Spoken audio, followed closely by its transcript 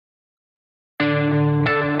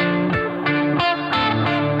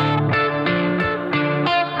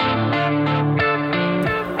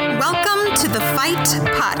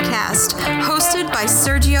Fight Podcast, hosted by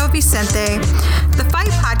Sergio Vicente. The Fight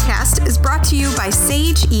Podcast is brought to you by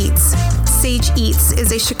Sage Eats. Sage Eats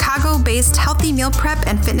is a Chicago-based healthy meal prep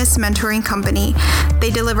and fitness mentoring company.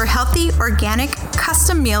 They deliver healthy, organic,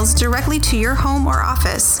 custom meals directly to your home or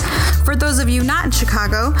office. For those of you not in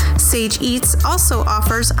Chicago, Sage Eats also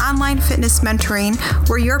offers online fitness mentoring,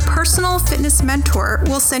 where your personal fitness mentor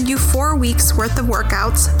will send you 4 weeks worth of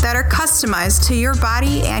workouts that are customized to your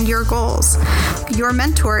body and your goals. Your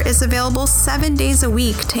mentor is available 7 days a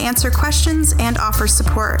week to answer questions and offer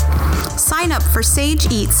support. Sign up for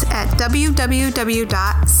Sage Eats at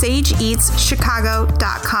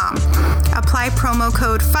www.sageeatschicago.com. Apply promo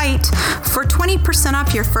code FIGHT for 20%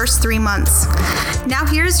 off your first 3 months. Now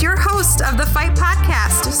here's your host of the Fight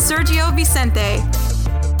Podcast, Sergio Vicente.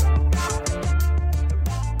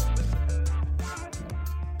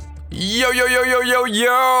 Yo.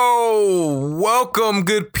 Welcome,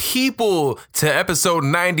 good people, to episode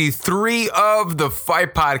 93 of the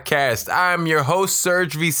Fight Podcast. I'm your host,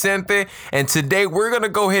 Serg Vicente, and today we're going to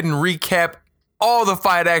go ahead and recap all the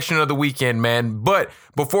fight action of the weekend, man. But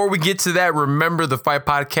before we get to that, remember the Fight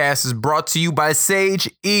Podcast is brought to you by Sage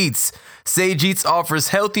Eats. Sage Eats offers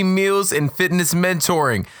healthy meals and fitness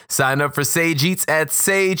mentoring. Sign up for Sage Eats at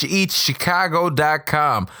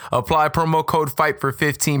sageeatschicago.com. Apply promo code FIGHT for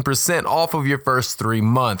 15% off of your first 3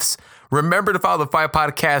 months. Remember to follow the Fight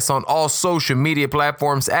Podcast on all social media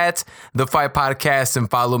platforms at The Fight Podcast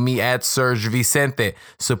and follow me at Serg Vicente.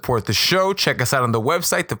 Support the show. Check us out on the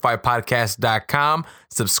website, thefightpodcast.com.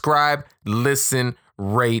 Subscribe, listen,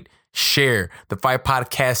 rate, share. The Fight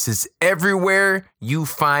Podcast is everywhere you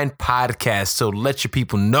find podcasts, so let your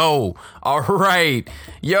people know. All right.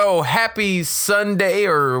 Yo, happy Sunday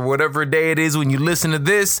or whatever day it is when you listen to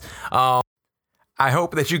this. I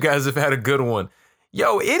hope that you guys have had a good one.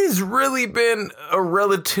 Yo, it has really been a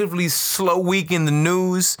relatively slow week in the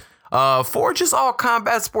news for just all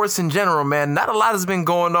combat sports in general, man. Not a lot has been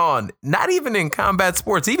going on. Not even in combat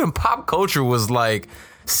sports. Even pop culture was like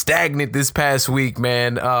stagnant this past week,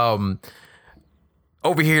 man. Over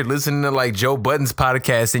here listening to like Joe Budden's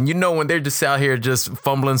podcast, and you know when they're just out here just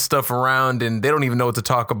fumbling stuff around and they don't even know what to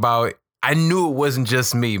talk about. I knew it wasn't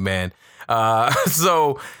just me, man.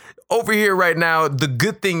 So over here right now, the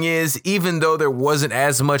good thing is, even though there wasn't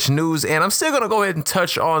as much news, and I'm still going to go ahead and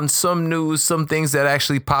touch on some news, some things that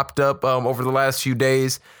actually popped up over the last few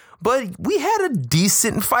days, but we had a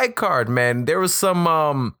decent fight card, man. There was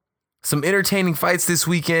some entertaining fights this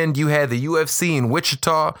weekend. You had the UFC in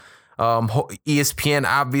Wichita, ESPN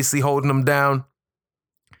obviously holding them down.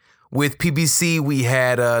 With PBC, we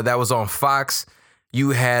had, that was on Fox.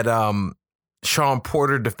 You had Sean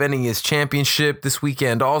Porter defending his championship this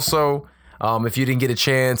weekend also. If you didn't get a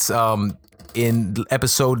chance, in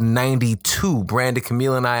episode 92, Brandon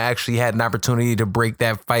Camille and I actually had an opportunity to break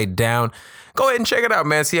that fight down. Go ahead and check it out,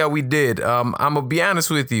 man. See how we did. I'm going to be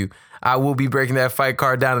honest with you. I will be breaking that fight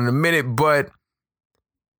card down in a minute, but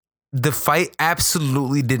the fight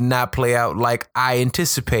absolutely did not play out like I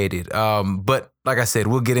anticipated. But like I said,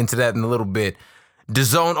 we'll get into that in a little bit.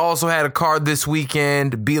 DAZN also had a card this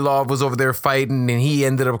weekend. Belov was over there fighting, and he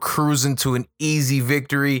ended up cruising to an easy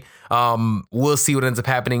victory. We'll see what ends up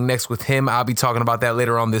happening next with him. I'll be talking about that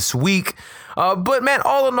later on this week. But, man,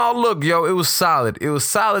 all in all, look, yo, it was solid. It was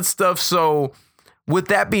solid stuff. So with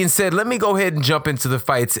that being said, let me go ahead and jump into the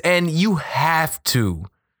fights. And you have to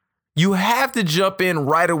jump in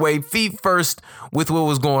right away, feet first, with what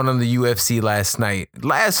was going on in the UFC last night.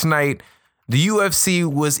 Last night, the UFC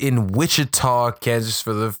was in Wichita, Kansas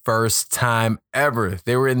for the first time ever.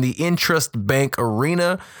 They were in the Intrust Bank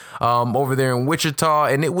Arena over there in Wichita,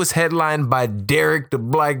 and it was headlined by Derek the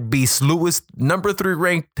Black Beast Lewis, number 3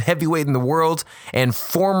 ranked heavyweight in the world, and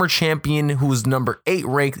former champion who was number 8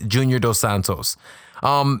 ranked Junior Dos Santos.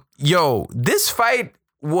 This fight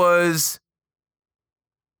was...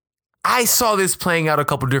 I saw this playing out a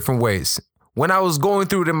couple different ways. When I was going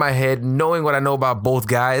through it in my head, knowing what I know about both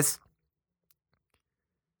guys,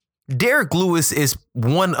 Derek Lewis is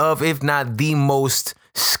one of, if not the most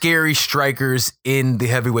scary strikers in the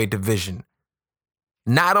heavyweight division.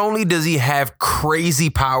 Not only does he have crazy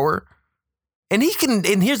power, and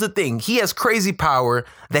here's the thing, he has crazy power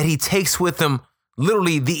that he takes with him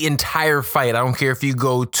literally the entire fight. I don't care if you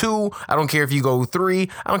go 2, I don't care if you go 3,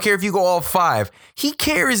 I don't care if you go all 5. He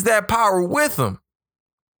carries that power with him.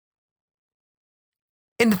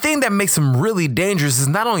 And the thing that makes him really dangerous is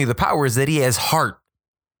not only the power, is that he has heart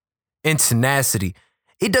and tenacity.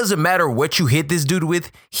 It doesn't matter what you hit this dude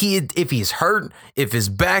with. If he's hurt, if his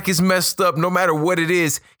back is messed up, no matter what it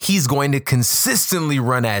is, he's going to consistently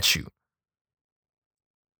run at you.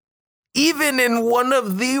 even in one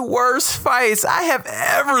of the worst fights I have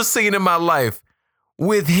ever seen in my life,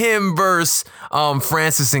 with him versus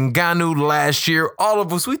Francis Ngannou last year. All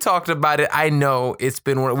of us, we talked about it. I know it's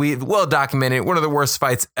been well documented, one of the worst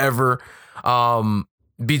fights ever.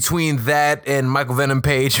 Between that and Michael Venom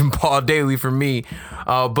Page and Paul Daly for me.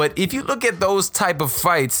 But if you look at those type of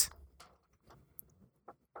fights,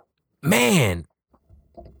 man,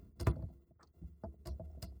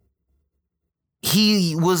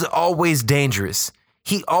 he was always dangerous.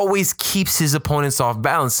 He always keeps his opponents off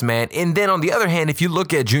balance, man. And then on the other hand, if you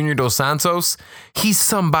look at Junior Dos Santos, he's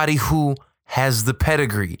somebody who has the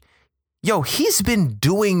pedigree. Yo, he's been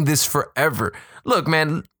doing this forever. Look,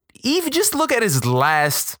 man, even just look at his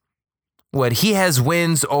last, he has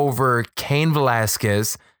wins over Cain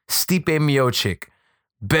Velasquez, Stipe Miocic,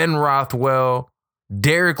 Ben Rothwell,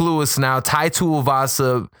 Derek Lewis now, Tai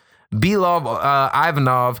Tuivasa, Belal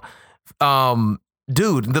Ivanov,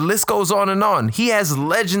 dude, the list goes on and on. He has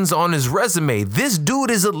legends on his resume. This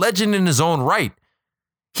dude is a legend in his own right.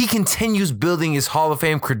 He continues building his Hall of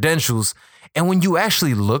Fame credentials. And when you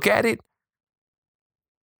actually look at it,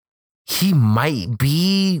 he might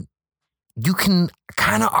be, you can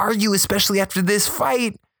kind of argue, especially after this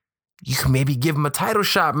fight, you can maybe give him a title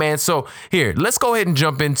shot, man. So here, let's go ahead and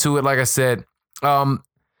jump into it. Like I said,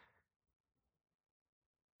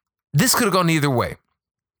 this could have gone either way.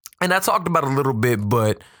 And I talked about it a little bit,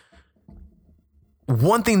 but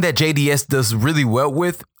one thing that JDS does really well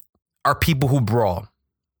with are people who brawl.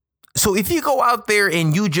 So if you go out there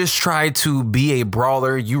and you just try to be a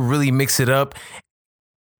brawler, you really mix it up,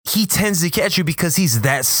 he tends to catch you because he's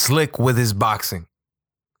that slick with his boxing.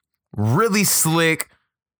 Really slick.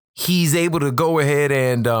 He's able to go ahead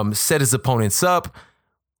and set his opponents up.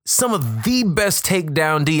 Some of the best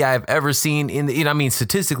takedown D I've ever seen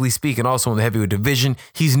statistically speaking, also in the heavyweight division.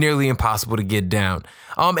 He's nearly impossible to get down.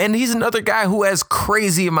 And he's another guy who has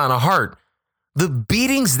crazy amount of heart. The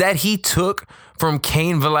beatings that he took from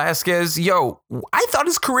Cain Velasquez, I thought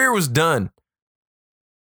his career was done.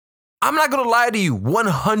 I'm not going to lie to you,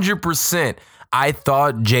 100%. I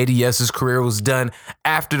thought JDS's career was done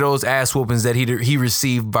after those ass whoopings that he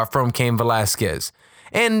received from Cain Velasquez.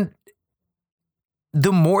 And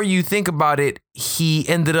the more you think about it, he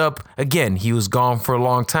ended up, again, he was gone for a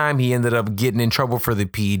long time. He ended up getting in trouble for the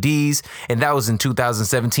PEDs, and that was in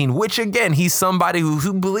 2017, which, again, he's somebody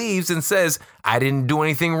who believes and says, I didn't do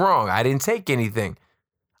anything wrong. I didn't take anything.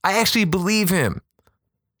 I actually believe him.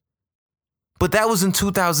 But that was in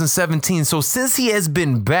 2017. So since he has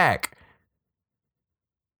been back,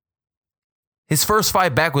 his first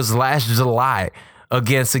fight back was last July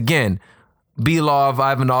against, again, Belal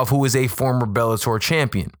Ivanov, who is a former Bellator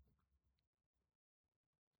champion.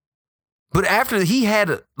 But after he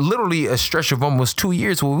had literally a stretch of almost 2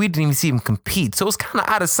 years where we didn't even see him compete. So it's kind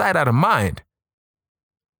of out of sight, out of mind.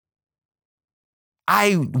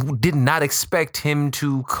 I did not expect him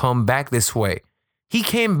to come back this way. He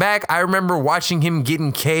came back. I remember watching him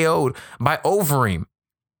getting KO'd by Overeem.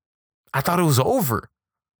 I thought it was over.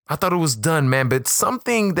 I thought it was done, man. But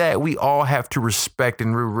something that we all have to respect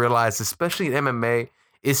and realize, especially in MMA,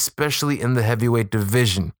 especially in the heavyweight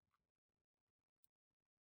division.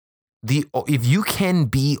 If you can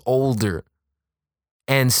be older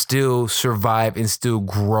and still survive and still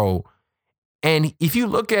grow. And if you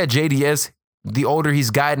look at JDS, the older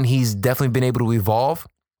he's gotten, he's definitely been able to evolve.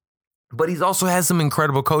 But he's also has some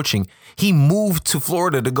incredible coaching. He moved to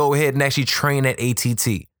Florida to go ahead and actually train at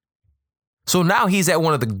ATT. So now he's at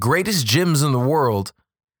one of the greatest gyms in the world,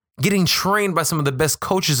 getting trained by some of the best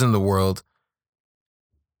coaches in the world,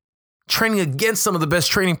 training against some of the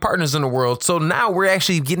best training partners in the world. So now we're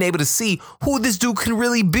actually getting able to see who this dude can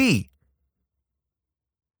really be.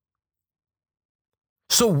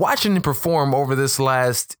 So watching him perform over this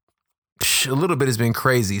last a little bit has been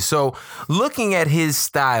crazy. So looking at his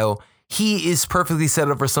style, he is perfectly set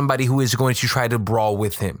up for somebody who is going to try to brawl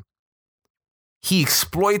with him. He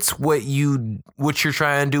exploits what you're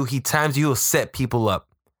trying to do. He times you'll set people up.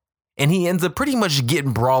 And he ends up pretty much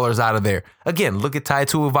getting brawlers out of there. Again, look at Tai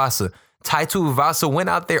Tuivasa. Tai Tuivasa went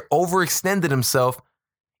out there, overextended himself,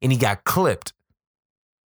 and he got clipped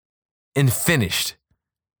and finished.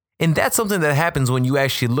 And that's something that happens when you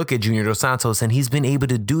actually look at Junior Dos Santos, and he's been able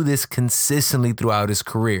to do this consistently throughout his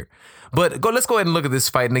career. But let's go ahead and look at this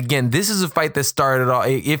fight. And again, this is a fight that started off.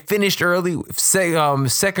 It finished early,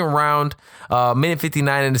 second round, minute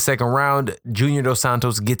 59 in the second round. Junior Dos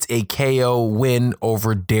Santos gets a KO win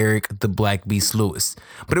over Derek the Black Beast Lewis.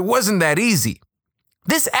 But it wasn't that easy.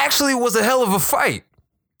 This actually was a hell of a fight.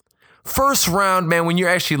 First round, man, when you're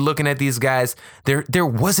actually looking at these guys, there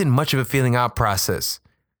wasn't much of a feeling out process.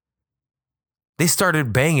 They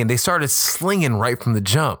started banging. They started slinging right from the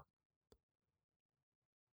jump.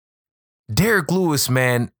 Derek Lewis,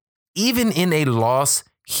 man, even in a loss,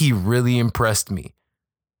 he really impressed me.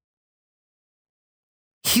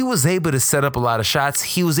 He was able to set up a lot of shots.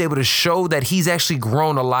 He was able to show that he's actually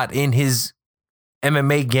grown a lot in his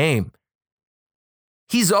MMA game.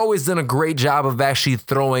 He's always done a great job of actually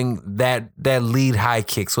throwing that lead high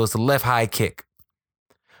kick. So it's the left high kick.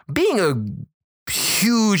 Being a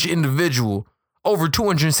huge individual, over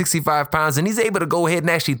 265 pounds, and he's able to go ahead and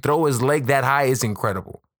actually throw his leg that high is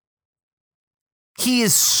incredible. He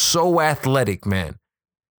is so athletic, man.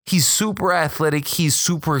 He's super athletic. He's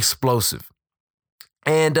super explosive.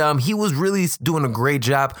 And he was really doing a great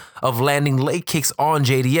job of landing leg kicks on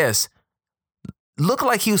JDS. Looked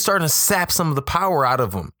like he was starting to sap some of the power out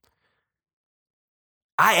of him.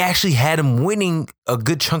 I actually had him winning a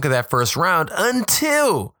good chunk of that first round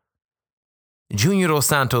until Junior Dos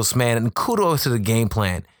Santos, man, and kudos to the game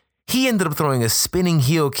plan. He ended up throwing a spinning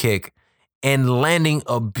heel kick and landing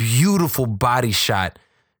a beautiful body shot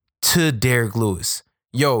to Derek Lewis.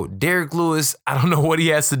 Yo, Derek Lewis, I don't know what he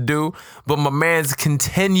has to do, but my man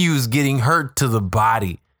continues getting hurt to the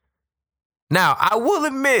body. Now, I will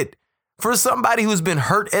admit, for somebody who's been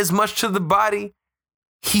hurt as much to the body,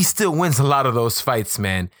 he still wins a lot of those fights,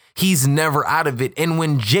 man. He's never out of it. And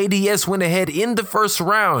when JDS went ahead in the first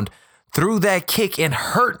round, threw that kick and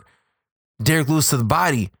hurt Derek Lewis to the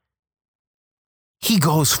body, he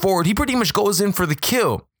goes forward. He pretty much goes in for the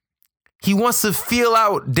kill. He wants to feel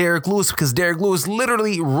out Derek Lewis because Derek Lewis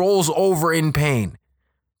literally rolls over in pain.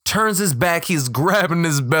 Turns his back. He's grabbing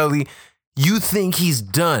his belly. You think he's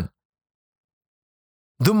done.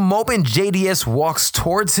 The moment JDS walks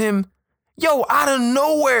towards him, yo, out of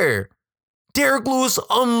nowhere, Derek Lewis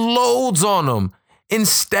unloads on him and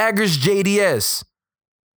staggers JDS.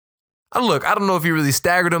 Look, I don't know if he really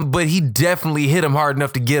staggered him, but he definitely hit him hard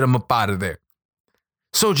enough to get him up out of there.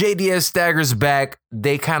 So JDS staggers back.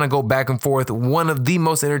 They kind of go back and forth. One of the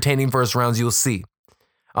most entertaining first rounds you'll see.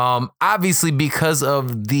 Obviously, because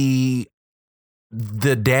of the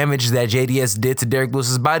damage that JDS did to Derek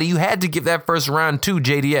Lewis's body, you had to give that first round to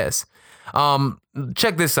JDS.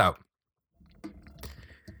 Check this out.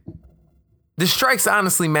 The strikes,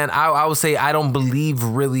 honestly, man, I would say I don't believe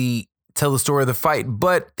really tell the story of the fight,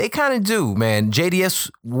 but they kind of do, man.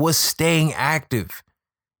 JDS was staying active.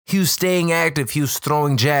 He was staying active. He was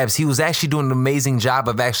throwing jabs. He was actually doing an amazing job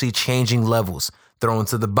of actually changing levels. Throwing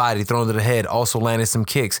to the body, throwing to the head, also landing some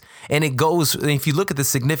kicks. And it goes, if you look at the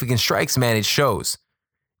significant strikes, man, it shows.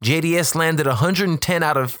 JDS landed 110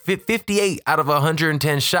 out of 58 out of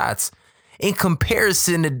 110 shots. In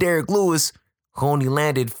comparison to Derek Lewis, who only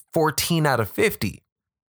landed 14 out of 50.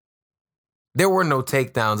 There were no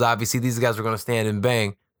takedowns. Obviously, these guys were going to stand and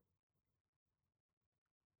bang.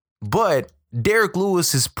 But Derek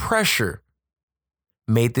Lewis's pressure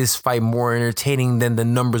made this fight more entertaining than the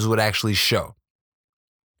numbers would actually show.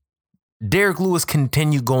 Derek Lewis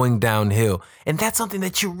continued going downhill, and that's something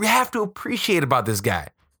that you have to appreciate about this guy.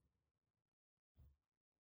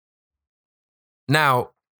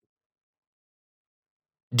 Now,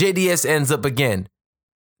 JDS ends up again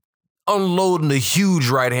unloading a huge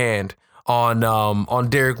right hand on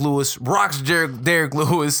Derek Lewis, rocks Derek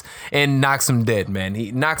Lewis and knocks him dead, man.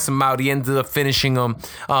 He knocks him out. He ended up finishing him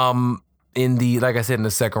in the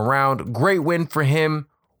second round. Great win for him.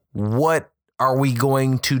 What are we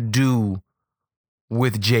going to do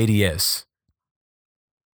with JDS?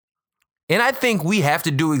 And I think we have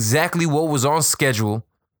to do exactly what was on schedule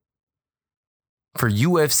for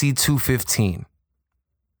UFC 215.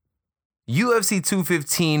 UFC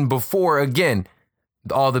 215 before, again,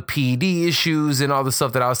 all the PED issues and all the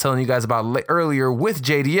stuff that I was telling you guys about earlier with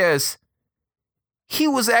JDS, he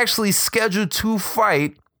was actually scheduled to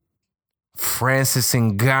fight Francis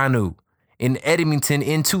Ngannou in Edmonton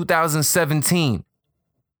in 2017.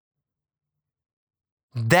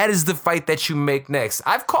 That is the fight that you make next.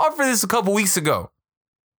 I've called for this a couple weeks ago.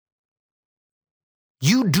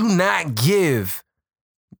 You do not give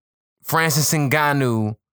Francis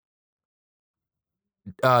Ngannou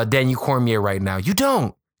Daniel Cormier right now. You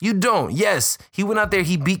don't. Yes, he went out there.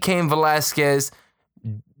 He beat Cain Velasquez.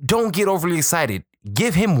 Don't get overly excited.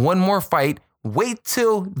 Give him one more fight. Wait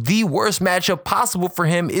till the worst matchup possible for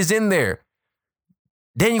him is in there.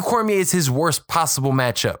 Daniel Cormier is his worst possible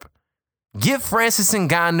matchup. Give Francis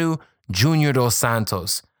Ngannou Junior Dos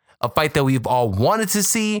Santos a fight that we've all wanted to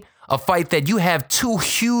see, a fight that you have two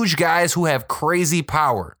huge guys who have crazy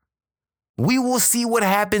power. We will see what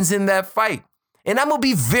happens in that fight. And I'm going to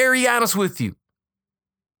be very honest with you.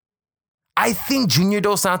 I think Junior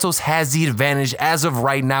Dos Santos has the advantage as of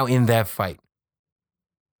right now in that fight.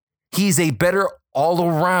 He's a better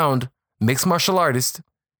all-around mixed martial artist.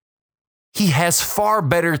 He has far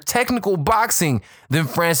better technical boxing than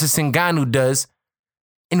Francis Ngannou does.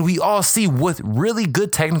 And we all see what really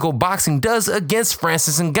good technical boxing does against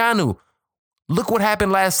Francis Ngannou. Look what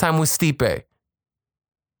happened last time with Stipe.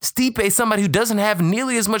 Stipe, somebody who doesn't have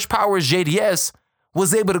nearly as much power as JDS,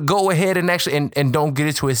 was able to go ahead and actually, and don't get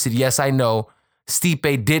it twisted. Yes, I know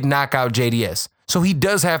Stipe did knock out JDS. So he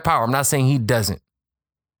does have power. I'm not saying he doesn't.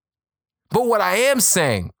 But what I am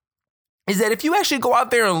saying is that if you actually go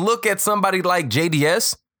out there and look at somebody like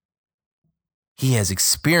JDS, he has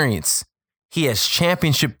experience. He has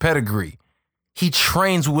championship pedigree. He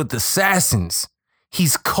trains with assassins.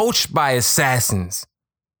 He's coached by assassins.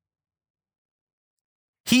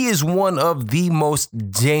 He is one of the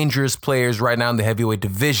most dangerous players right now in the heavyweight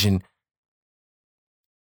division.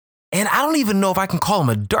 And I don't even know if I can call him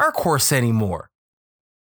a dark horse anymore.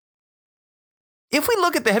 If we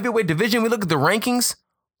look at the heavyweight division, we look at the rankings,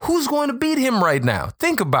 who's going to beat him right now?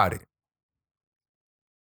 Think about it.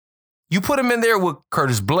 You put him in there with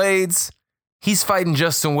Curtis Blades. He's fighting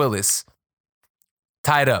Justin Willis.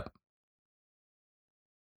 Tied up.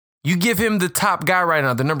 You give him the top guy right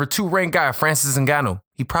now, the number 2 ranked guy, Francis Ngannou.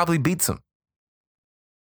 He probably beats him.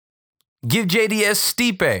 Give JDS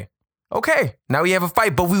Stipe. Okay, now we have a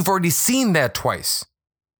fight, but we've already seen that twice.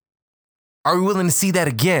 Are we willing to see that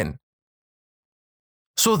again?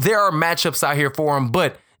 So there are matchups out here for him,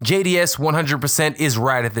 but JDS 100% is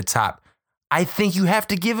right at the top. I think you have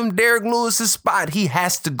to give him Derek Lewis's spot. He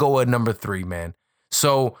has to go at number 3, man.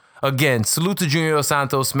 So again, salute to Junior Dos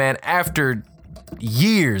Santos, man. After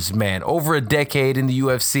years, man, over a decade in the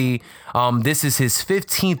UFC, this is his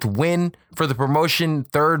 15th win for the promotion,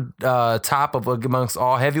 third top of amongst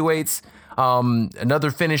all heavyweights.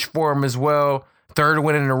 Another finish for him as well. Third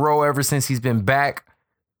win in a row ever since he's been back.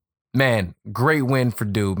 Man, great win for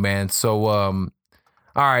dude, man. So, all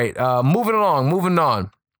right, moving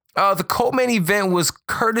on. The co-main event was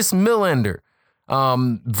Curtis Millender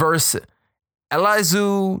versus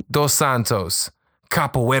Elizeu Dos Santos,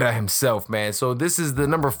 Capoeira himself, man. So this is the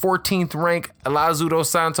number 14th rank Elizeu Dos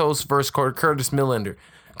Santos versus Curtis Millender.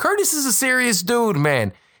 Curtis is a serious dude,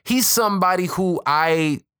 man. He's somebody who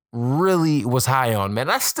I really was high on, man.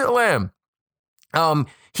 I still am.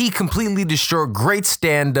 He completely destroyed. Great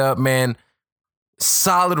stand-up, man.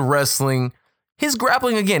 Solid wrestling. His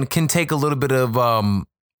grappling, again, can take a little bit of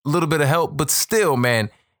help, but still, man,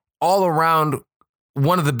 all around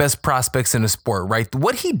one of the best prospects in the sport, right?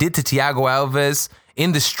 What he did to Thiago Alves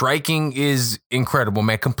in the striking is incredible,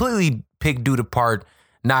 man. Completely picked dude apart,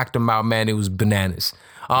 knocked him out, man. It was bananas.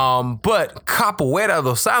 But Capoeira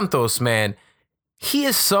Dos Santos, man, he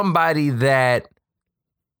is somebody that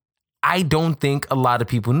I don't think a lot of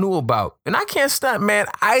people knew about. And I can't stop, man.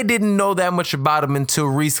 I didn't know that much about him until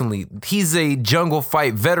recently. He's a Jungle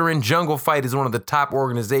Fight veteran. Jungle Fight is one of the top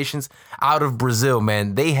organizations out of Brazil,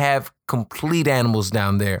 man. They have complete animals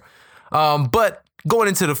down there. But going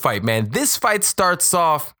into the fight, man, this fight starts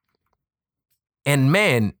off and,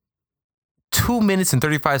 man, 2 minutes and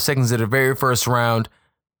 35 seconds of the very first round.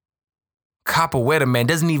 Capoeira, man,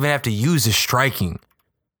 doesn't even have to use his striking.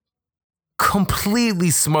 Completely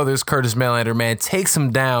smothers Curtis Millender, man, takes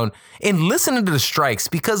him down. And listening to the strikes,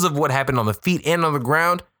 because of what happened on the feet and on the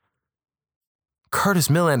ground, Curtis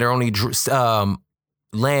Millender only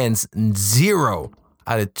lands 0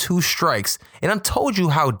 out of 2 strikes. And I told you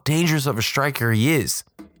how dangerous of a striker he is.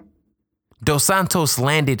 Dos Santos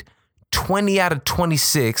landed 20 out of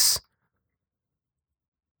 26,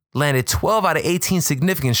 landed 12 out of 18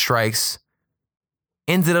 significant strikes,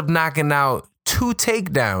 ended up knocking out 2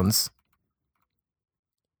 takedowns,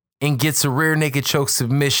 and gets a rear naked choke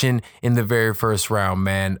submission in the very first round,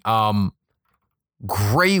 man.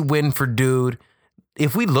 Great win for dude.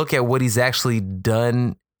 If we look at what he's actually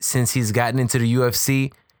done since he's gotten into the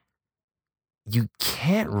UFC, you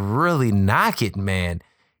can't really knock it, man.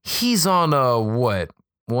 He's on a,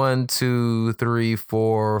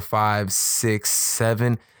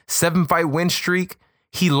 7-fight win streak.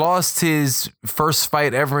 He lost his first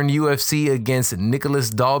fight ever in UFC against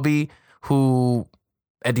Nicholas Dalby, who,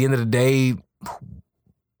 at the end of the day,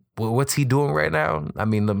 what's he doing right now? I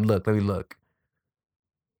mean, let me look.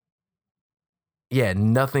 Yeah,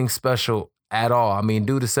 nothing special at all. I mean,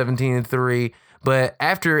 dude is 17-3, but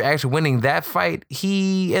after actually winning that fight,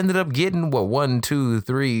 he ended up getting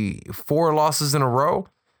 4 losses in a row.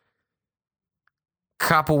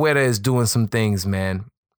 Capoeira is doing some things, man.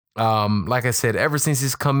 Like I said, ever since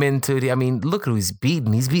he's come into it, I mean, look at who he's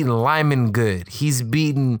beaten. He's beaten Lyman Good. He's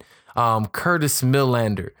beaten Curtis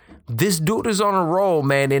Millender. this dude is on a roll,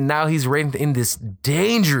 man, and now he's ranked in this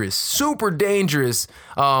dangerous, super dangerous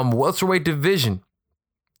welterweight division.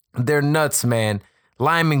 They're nuts, man.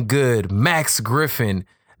 Lyman Good, Max Griffin.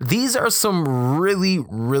 These are some really,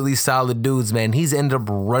 really solid dudes, man. He's ended up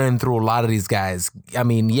running through a lot of these guys. I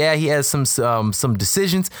mean, yeah, he has some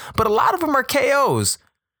decisions, but a lot of them are KOs.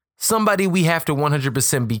 Somebody we have to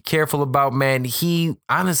 100% be careful about, man. He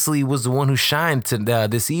honestly was the one who shined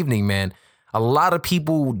this evening, man. A lot of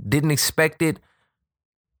people didn't expect it.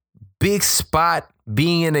 Big spot,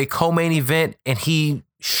 being in a co-main event, and he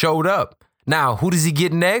showed up. Now, who does he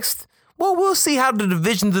get next? Well, we'll see how the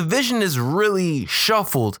division is really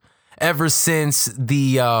shuffled ever since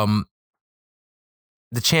the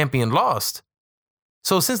champion lost.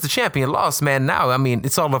 So since the champion lost, man, now, I mean,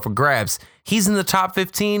 it's all up for grabs. He's in the top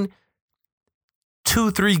 15.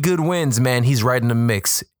 2-3 good wins, man. He's right in the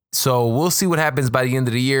mix. So we'll see what happens by the end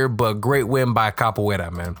of the year, but great win by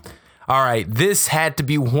Capoeira, man. All right, this had to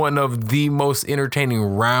be one of the most entertaining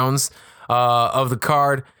rounds of the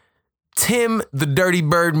card. Tim the Dirty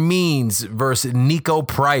Bird Means versus Nico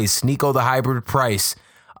Price. Nico the Hybrid Price.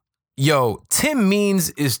 Yo, Tim Means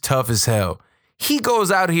is tough as hell. He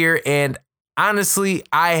goes out here and honestly,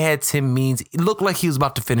 I had Tim Means. It looked like he was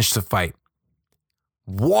about to finish the fight.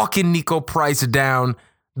 Walking Nico Price down.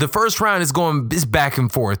 The first round is back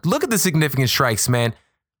and forth. Look at the significant strikes, man.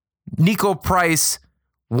 Nico Price,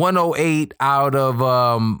 108 out of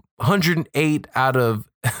 108 out of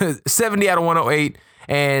 70 out of 108.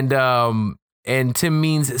 And Tim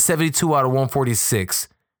Means 72 out of 146.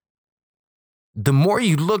 The more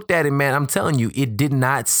you looked at it, man, I'm telling you, it did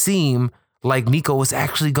not seem like Nico was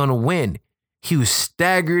actually going to win. He was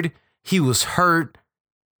staggered. He was hurt.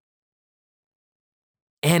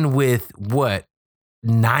 And with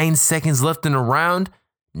 9 seconds left in the round,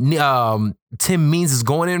 Tim Means is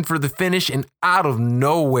going in for the finish, and out of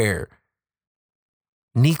nowhere,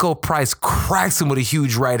 Nico Price cracks him with a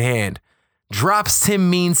huge right hand. Drops Tim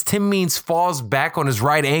Means. Tim Means falls back on his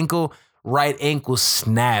right ankle. Right ankle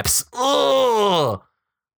snaps. Ugh.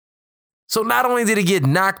 So not only did he get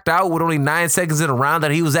knocked out with only 9 seconds in a round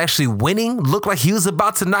that he was actually winning, looked like he was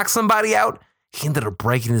about to knock somebody out, he ended up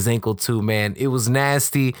breaking his ankle too, man. It was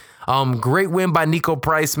nasty. Great win by Nico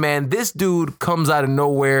Price, man. This dude comes out of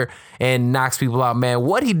nowhere and knocks people out, man.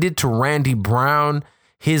 What he did to Randy Brown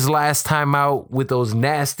his last time out with those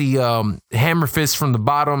nasty hammer fists from the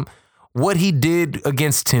bottom, what he did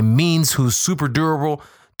against Tim Means, who's super durable.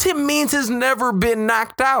 Tim Means has never been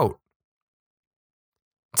knocked out.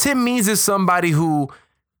 Tim Means is somebody who,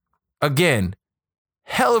 again,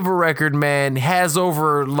 hell of a record, man, has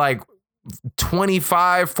over like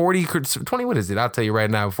 25, 40, 20, what is it? I'll tell you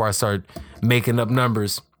right now before I start making up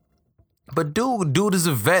numbers. But dude is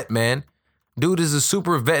a vet, man. Dude is a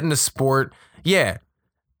super vet in the sport. Yeah.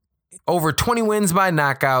 Over 20 wins by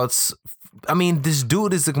knockouts. I mean, this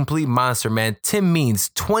dude is a complete monster, man. Tim Means,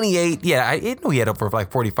 28. Yeah, I know he had over like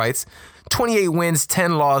 40 fights. 28 wins,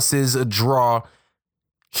 10 losses, a draw.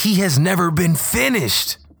 He has never been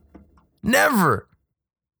finished. Never.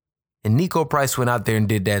 And Nico Price went out there and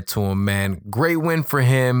did that to him, man. Great win for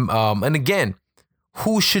him. And again,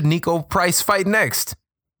 who should Nico Price fight next?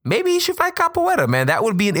 Maybe he should fight Capoeira, man. That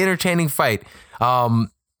would be an entertaining fight.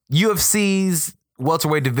 UFC's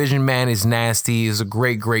welterweight division, man, is nasty. It's a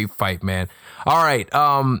great fight, man. All right.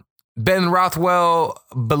 Ben Rothwell,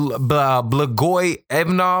 Blagoy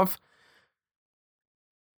Evnov.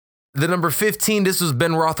 The number 15, this was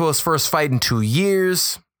Ben Rothwell's first fight in 2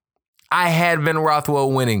 years. I had Ben Rothwell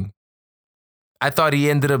winning. I thought he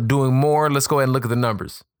ended up doing more. Let's go ahead and look at the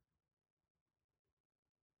numbers.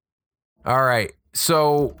 All right.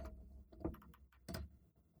 So,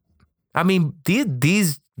 I mean,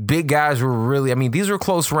 these big guys were really, I mean, these were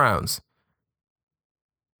close rounds.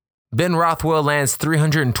 Ben Rothwell lands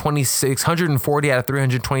 140 out of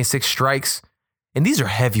 326 strikes. And these are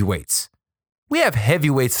heavyweights. We have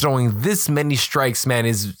heavyweights throwing this many strikes, man,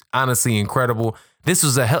 is honestly incredible. This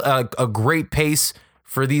was a great pace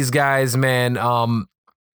for these guys, man. And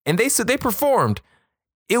they said they performed.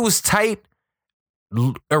 It was tight.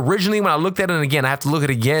 Originally, when I looked at it again, I have to look at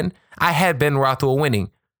it again. I had Ben Rothwell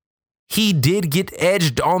winning. He did get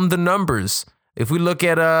edged on the numbers. If we look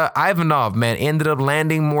at Ivanov, man, ended up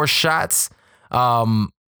landing more shots.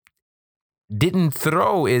 Didn't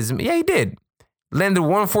throw yeah, he did. Landed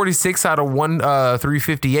 146 out of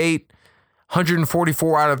 358,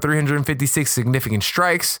 144 out of 356 significant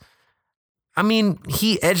strikes. I mean,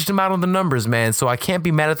 he edged him out on the numbers, man. So I can't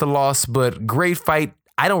be mad at the loss, but great fight.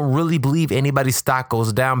 I don't really believe anybody's stock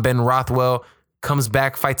goes down. Ben Rothwell comes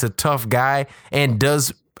back, fights a tough guy, and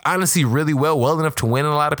does honestly really well enough to win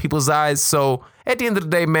in a lot of people's eyes. So at the end of the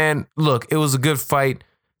day, man, look, it was a good fight.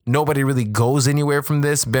 Nobody really goes anywhere from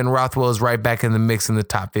this. Ben Rothwell is right back in the mix in the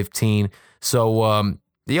top 15. So,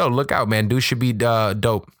 look out, man. Dude should be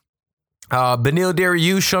dope. Beneil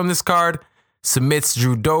Dariush on this card submits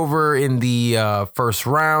Drew Dover in the first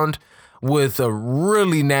round with a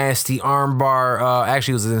really nasty armbar.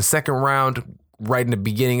 Actually, it was in the second round, right in the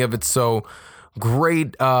beginning of it. So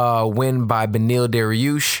great win by Beneil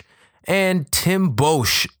Dariush. And Tim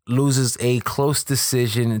Bosch loses a close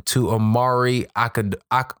decision to Amari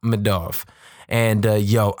Akhmedov. And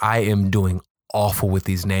I am doing awful with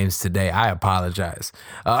these names today. I apologize.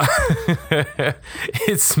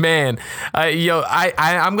 It's man,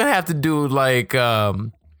 I'm gonna have to do like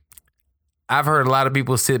I've heard a lot of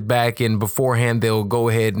people sit back and beforehand they'll go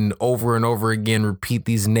ahead and over again repeat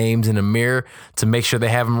these names in a mirror to make sure they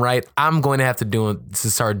have them right. I'm going to have to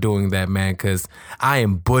start doing that, man, because I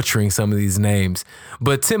am butchering some of these names.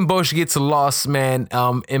 But Tim Bosch gets a loss, man,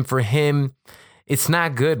 and for him, it's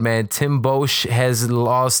not good, man. Tim Bosch has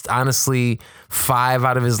lost, honestly, 5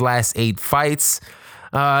 out of his last 8 fights.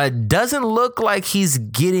 Doesn't look like he's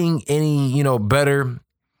getting any, better.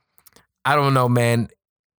 I don't know, man.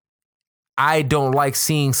 I don't like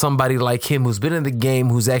seeing somebody like him who's been in the game,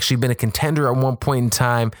 who's actually been a contender at one point in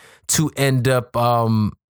time, to end up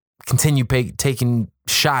taking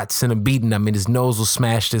shots and a beating. I mean, his nose will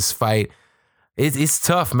smash this fight. It's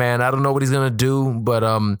tough, man. I don't know what he's going to do, but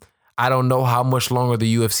I don't know how much longer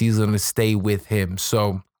the UFC is going to stay with him.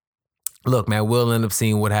 So, look, man, we'll end up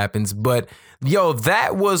seeing what happens. But,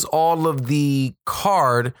 that was all of the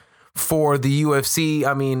card for the UFC.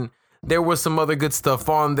 I mean, there was some other good stuff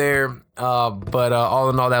on there, but all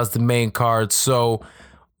in all, that was the main card. So,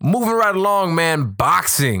 moving right along, man,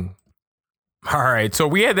 boxing. All right, so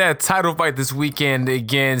we had that title fight this weekend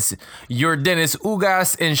against Yordenis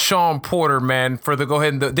Ugas and Sean Porter, man, for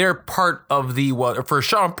the they're part of for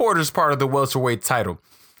Sean Porter's part of the welterweight title,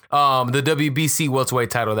 the WBC welterweight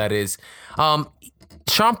title, that is.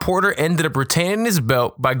 Sean Porter ended up retaining his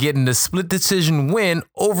belt by getting the split decision win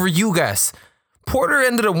over Ugas. Porter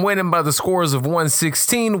ended up winning by the scores of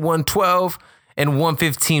 116, 112, and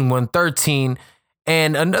 115, 113.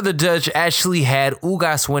 And another judge actually had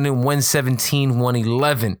Ugas winning 117,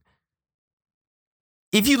 111.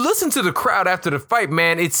 If you listen to the crowd after the fight,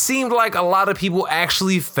 man, it seemed like a lot of people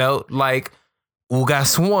actually felt like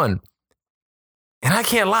Ugas won. And I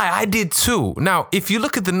can't lie, I did too. Now, if you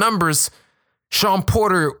look at the numbers, Sean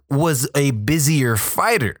Porter was a busier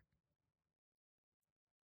fighter.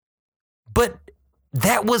 But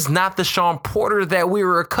that was not the Sean Porter that we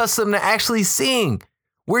were accustomed to actually seeing.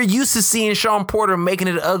 We're used to seeing Sean Porter making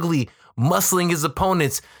it ugly, muscling his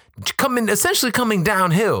opponents, essentially coming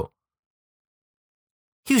downhill.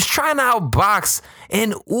 He was trying to outbox,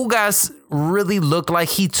 and Ugas really looked like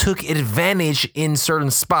he took advantage in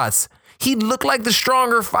certain spots. He looked like the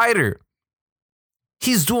stronger fighter.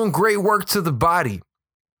 He's doing great work to the body.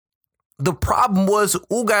 The problem was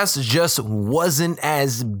Ugas just wasn't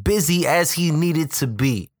as busy as he needed to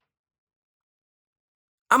be.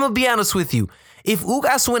 I'm going to be honest with you. If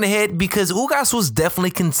Ugas went ahead, because Ugas was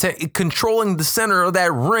definitely controlling the center of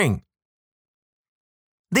that ring.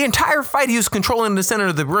 The entire fight, he was controlling the center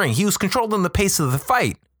of the ring. He was controlling the pace of the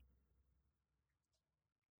fight.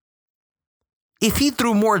 If he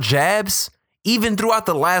threw more jabs, even throughout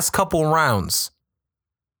the last couple rounds,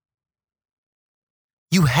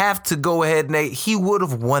 you have to go ahead, Nate. He would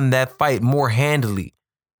have won that fight more handily.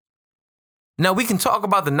 Now, we can talk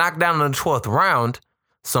about the knockdown in the 12th round.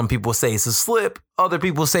 Some people say it's a slip. Other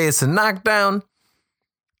people say it's a knockdown.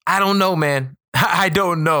 I don't know, man. I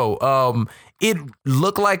don't know. It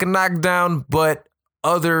looked like a knockdown, but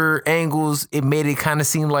other angles, it made it kind of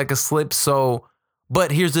seem like a slip. So,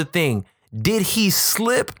 but here's the thing. Did he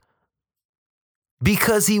slip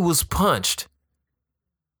because he was punched?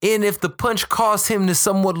 And if the punch caused him to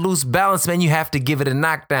somewhat lose balance, man, you have to give it a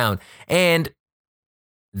knockdown. And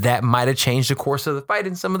that might have changed the course of the fight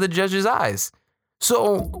in some of the judges' eyes.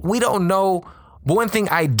 So we don't know. But one thing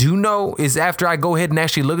I do know is after I go ahead and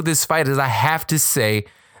actually look at this fight is I have to say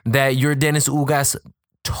that Yordenis Ugas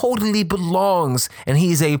totally belongs, and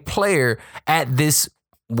he's a player at this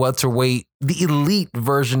welterweight, the elite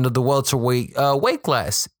version of the welterweight weight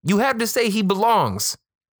class. You have to say he belongs.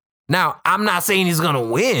 Now, I'm not saying he's going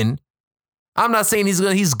to win. I'm not saying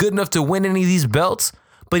he's good enough to win any of these belts,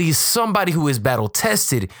 but he's somebody who is battle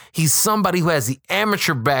tested. He's somebody who has the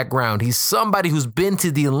amateur background. He's somebody who's been to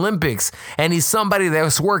the Olympics, and he's somebody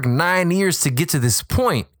that's worked 9 years to get to this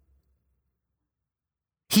point.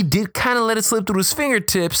 He did kind of let it slip through his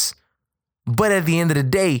fingertips, But at the end of the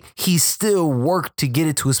day, he still worked to get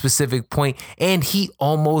it to a specific point, and he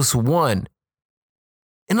almost won.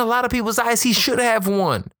 In a lot of people's eyes, he should have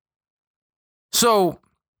won. So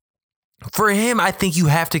for him, I think you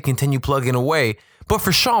have to continue plugging away. But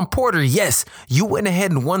for Sean Porter, yes, you went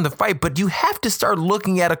ahead and won the fight, but you have to start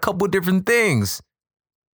looking at a couple of different things.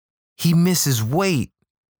 He misses weight.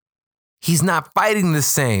 He's not fighting the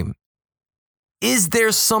same. Is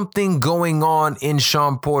there something going on in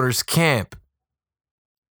Sean Porter's camp?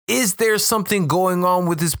 Is there something going on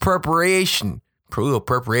with his preparation?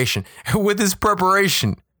 With his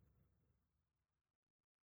preparation.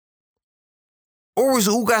 Or was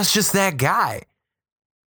Ugas just that guy?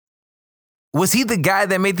 Was he the guy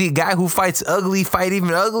that made the guy who fights ugly fight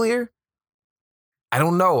even uglier? I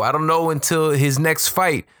don't know. I don't know until his next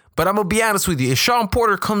fight. But I'm going to be honest with you. If Sean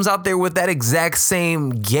Porter comes out there with that exact same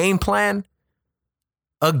game plan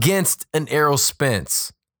against an Errol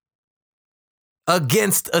Spence,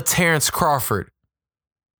 against a Terrence Crawford,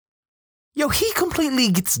 he completely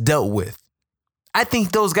gets dealt with. I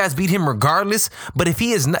think those guys beat him regardless. But if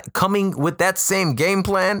he is not coming with that same game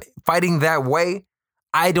plan, fighting that way,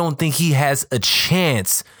 I don't think he has a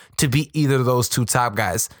chance to beat either of those two top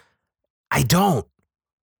guys. I don't,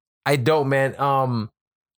 man.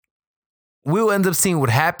 We'll end up seeing what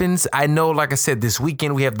happens. I know, like I said, this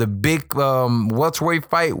weekend we have the big welterweight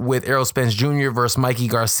fight with Errol Spence Jr. versus Mikey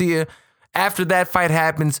Garcia. After that fight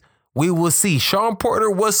happens, we will see. Sean Porter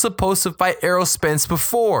was supposed to fight Errol Spence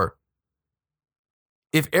before.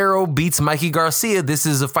 If Errol beats Mikey Garcia, this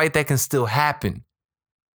is a fight that can still happen.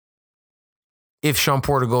 If Sean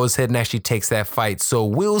Porter goes ahead and actually takes that fight. So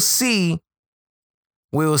we'll see.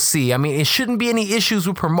 We'll see. I mean, it shouldn't be any issues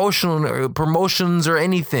with promotions or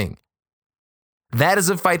anything. That is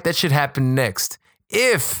a fight that should happen next.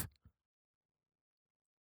 If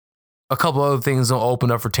a couple other things don't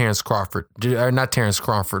open up for Terrence Crawford, or not Terrence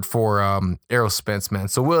Crawford, for Errol Spence, man.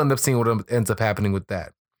 So we'll end up seeing what ends up happening with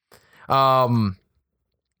that.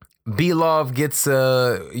 Belov gets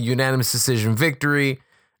a unanimous decision victory.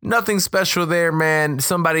 Nothing special there, man.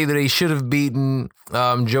 Somebody that he should have beaten.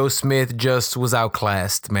 Joe Smith just was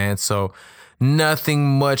outclassed, man. So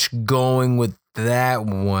nothing much going with that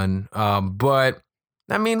one. But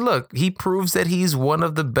I mean, look, he proves that he's one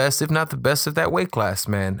of the best, if not the best, of that weight class,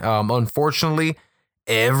 man. Unfortunately,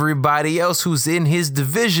 everybody else who's in his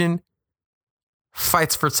division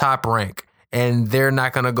fights for top rank, and they're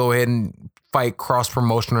not going to go ahead and fight cross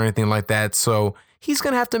promotion or anything like that. So he's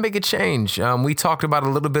going to have to make a change. We talked about it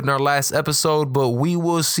a little bit in our last episode, but we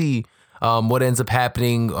will see what ends up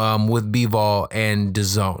happening with Bivol and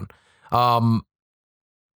DAZN.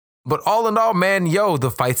 But all in all, man,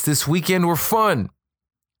 the fights this weekend were fun.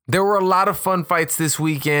 There were a lot of fun fights this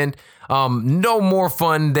weekend. No more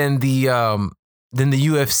fun than the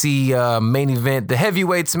UFC main event. The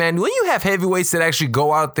heavyweights, man. When you have heavyweights that actually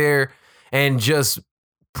go out there and just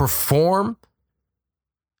perform,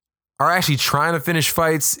 are actually trying to finish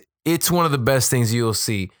fights, it's one of the best things you'll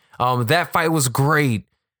see. That fight was great.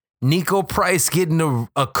 Nico Price getting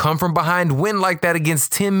a come from behind win like that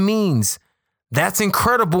against Tim Means. That's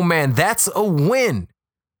incredible, man. That's a win.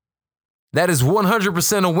 That is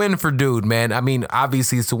 100% a win for dude, man. I mean,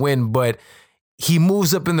 obviously it's a win, but he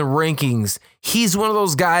moves up in the rankings. He's one of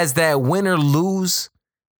those guys that win or lose,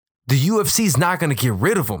 the UFC's not going to get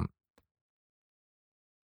rid of him.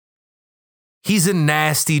 He's a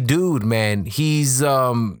nasty dude, man. He's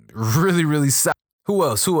really, really solid. Who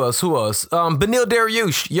else? Beneil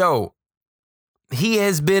Dariush, he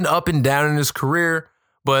has been up and down in his career,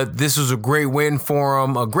 but this was a great win for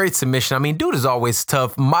him, a great submission. I mean, dude is always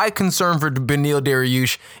tough. My concern for Beneil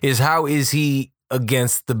Dariush is how is he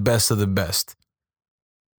against the best of the best?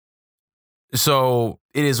 So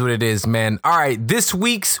it is what it is, man. All right, this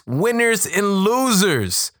week's winners and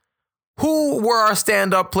losers. Who were our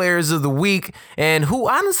stand-up players of the week and who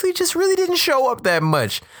honestly just really didn't show up that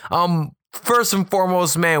much? First and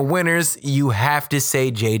foremost, man, winners, you have to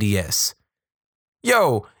say JDS.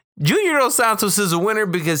 Junior Dos Santos is a winner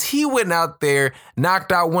because he went out there,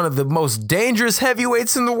 knocked out one of the most dangerous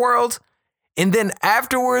heavyweights in the world, and then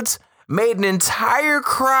afterwards made an entire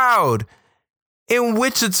crowd in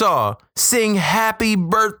Wichita sing happy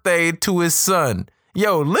birthday to his son.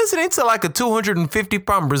 Listening to like a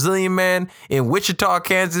 250-pound Brazilian man in Wichita,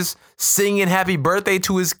 Kansas, singing happy birthday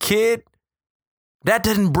to his kid, that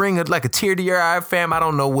doesn't bring a tear to your eye, fam. I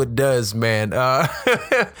don't know what does, man.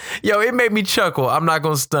 It made me chuckle. I'm not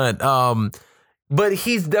going to stunt. But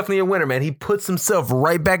he's definitely a winner, man. He puts himself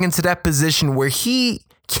right back into that position where he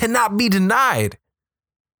cannot be denied.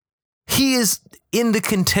 He is in the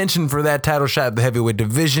contention for that title shot at the heavyweight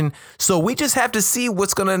division. So we just have to see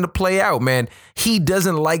what's going to play out, man. He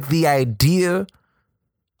doesn't like the idea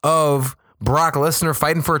of Brock Lesnar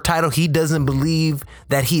fighting for a title. He doesn't believe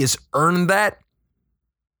that he has earned that.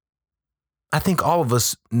 I think all of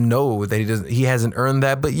us know that he hasn't earned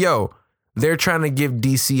that. But yo, they're trying to give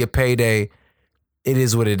DC a payday. It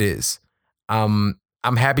is what it is. I'm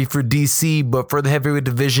happy for DC, but for the heavyweight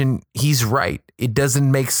division, he's right. It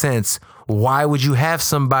doesn't make sense. Why would you have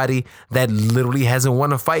somebody that literally hasn't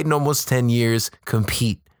won a fight in almost 10 years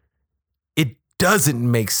compete? It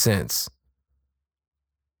doesn't make sense.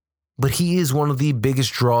 But he is one of the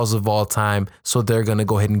biggest draws of all time, so they're going to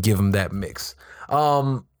go ahead and give him that mix.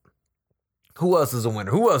 Who else is a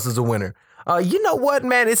winner? You know what,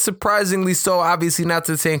 man? It's surprisingly so. Obviously not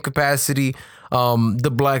to the same capacity.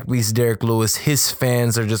 The Black Beast, Derek Lewis, his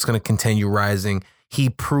fans are just going to continue rising. He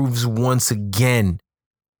proves once again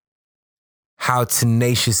how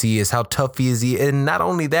tenacious he is, how tough he is. And not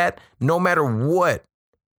only that, no matter what,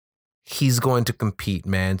 he's going to compete,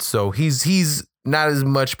 man. So he's not as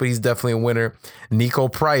much, but he's definitely a winner. Nico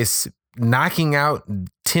Price knocking out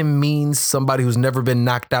Tim Means, somebody who's never been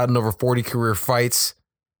knocked out in over 40 career fights.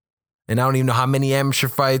 And I don't even know how many amateur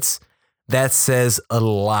fights. That says a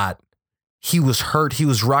lot. He was hurt, he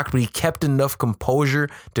was rocked, but he kept enough composure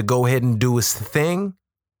to go ahead and do his thing.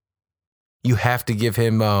 You have to give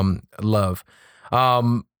him love.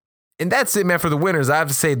 And that's it, man, for the winners. I have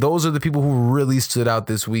to say, those are the people who really stood out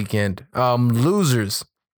this weekend. Losers.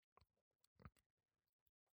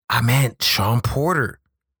 Sean Porter.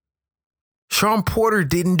 Sean Porter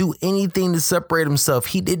didn't do anything to separate himself.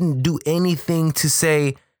 He didn't do anything to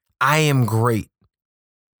say, I am great.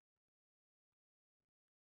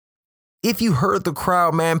 If you heard the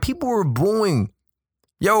crowd, man, people were booing.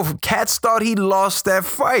 Yo, cats thought he lost that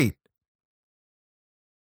fight.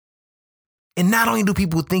 And not only do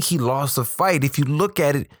people think he lost the fight, if you look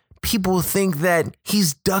at it, people think that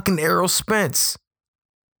he's ducking Errol Spence.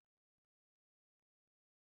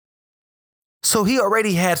 So he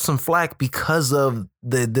already had some flack because of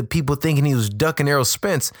the people thinking he was ducking Errol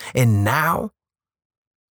Spence. And now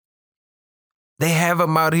they have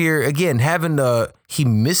him out here again, he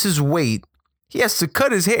misses weight. He has to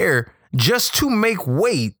cut his hair just to make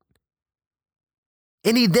weight.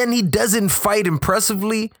 And he doesn't fight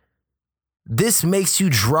impressively. This makes you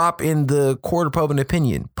drop in the court of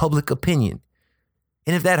public opinion.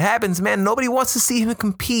 And if that happens, man, nobody wants to see him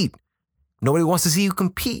compete. Nobody wants to see you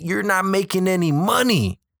compete. You're not making any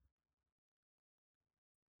money.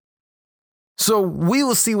 So we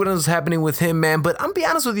will see what is happening with him, man. But I'm be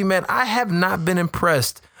honest with you, man, I have not been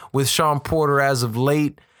impressed with Sean Porter as of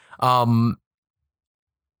late. I'm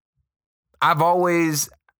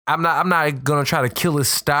not going to try to kill his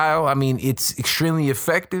style. I mean, it's extremely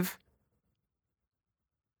effective.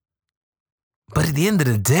 But at the end of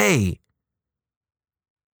the day,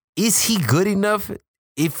 is he good enough?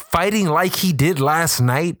 If fighting like he did last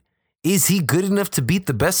night, is he good enough to beat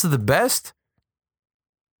the best of the best?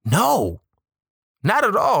 No, not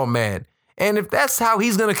at all, man. And if that's how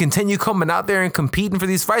he's going to continue coming out there and competing for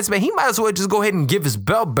these fights, man, he might as well just go ahead and give his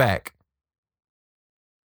belt back.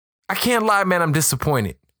 I can't lie, man, I'm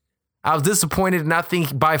disappointed. I was disappointed, and I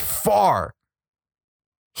think by far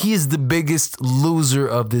he is the biggest loser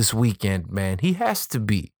of this weekend, man. He has to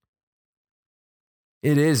be.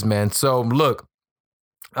 It is, man. So look,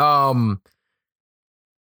 all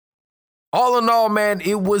in all, man,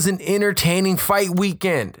 it was an entertaining fight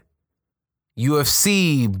weekend.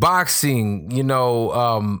 UFC, boxing,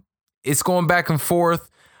 it's going back and forth.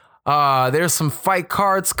 There's some fight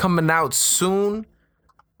cards coming out soon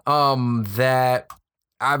that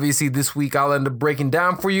obviously this week I'll end up breaking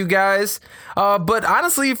down for you guys. But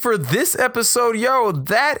honestly, for this episode,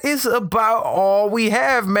 that is about all we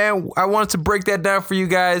have, man. I wanted to break that down for you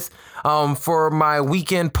guys for my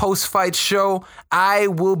weekend post-fight show. I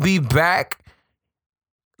will be back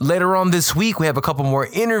later on this week. We have a couple more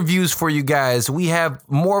interviews for you guys. We have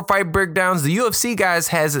more fight breakdowns. The UFC, guys,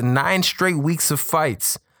 has 9 straight weeks of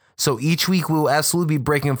fights. So each week we will absolutely be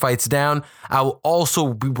breaking fights down. I will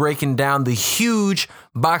also be breaking down the huge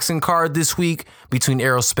boxing card this week between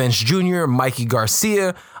Errol Spence Jr. and Mikey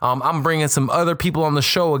Garcia. I'm bringing some other people on the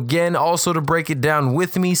show again also to break it down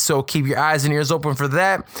with me. So keep your eyes and ears open for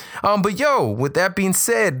that. But with that being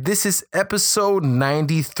said, this is episode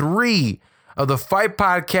 93 of the Fight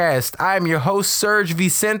Podcast. I am your host, Serg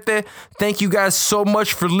Vicente. Thank you guys so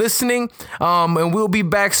much for listening. And we'll be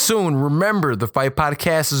back soon. Remember, the Fight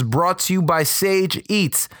Podcast is brought to you by Sage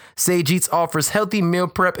Eats. Sage Eats offers healthy meal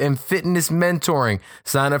prep and fitness mentoring.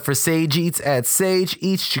 Sign up for Sage Eats at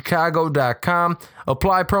SageEatsChicago.com.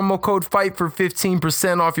 Apply promo code FIGHT for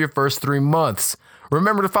 15% off your first 3 months.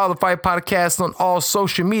 Remember to follow the Fight Podcast on all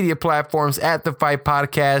social media platforms at the Fight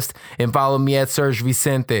Podcast and follow me at Serg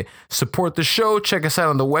Vicente. Support the show. Check us out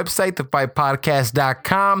on the website,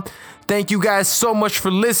 thefightpodcast.com. Thank you guys so much for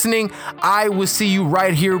listening. I will see you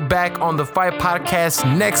right here back on the Fight Podcast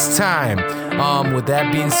next time. With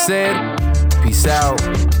that being said, peace out.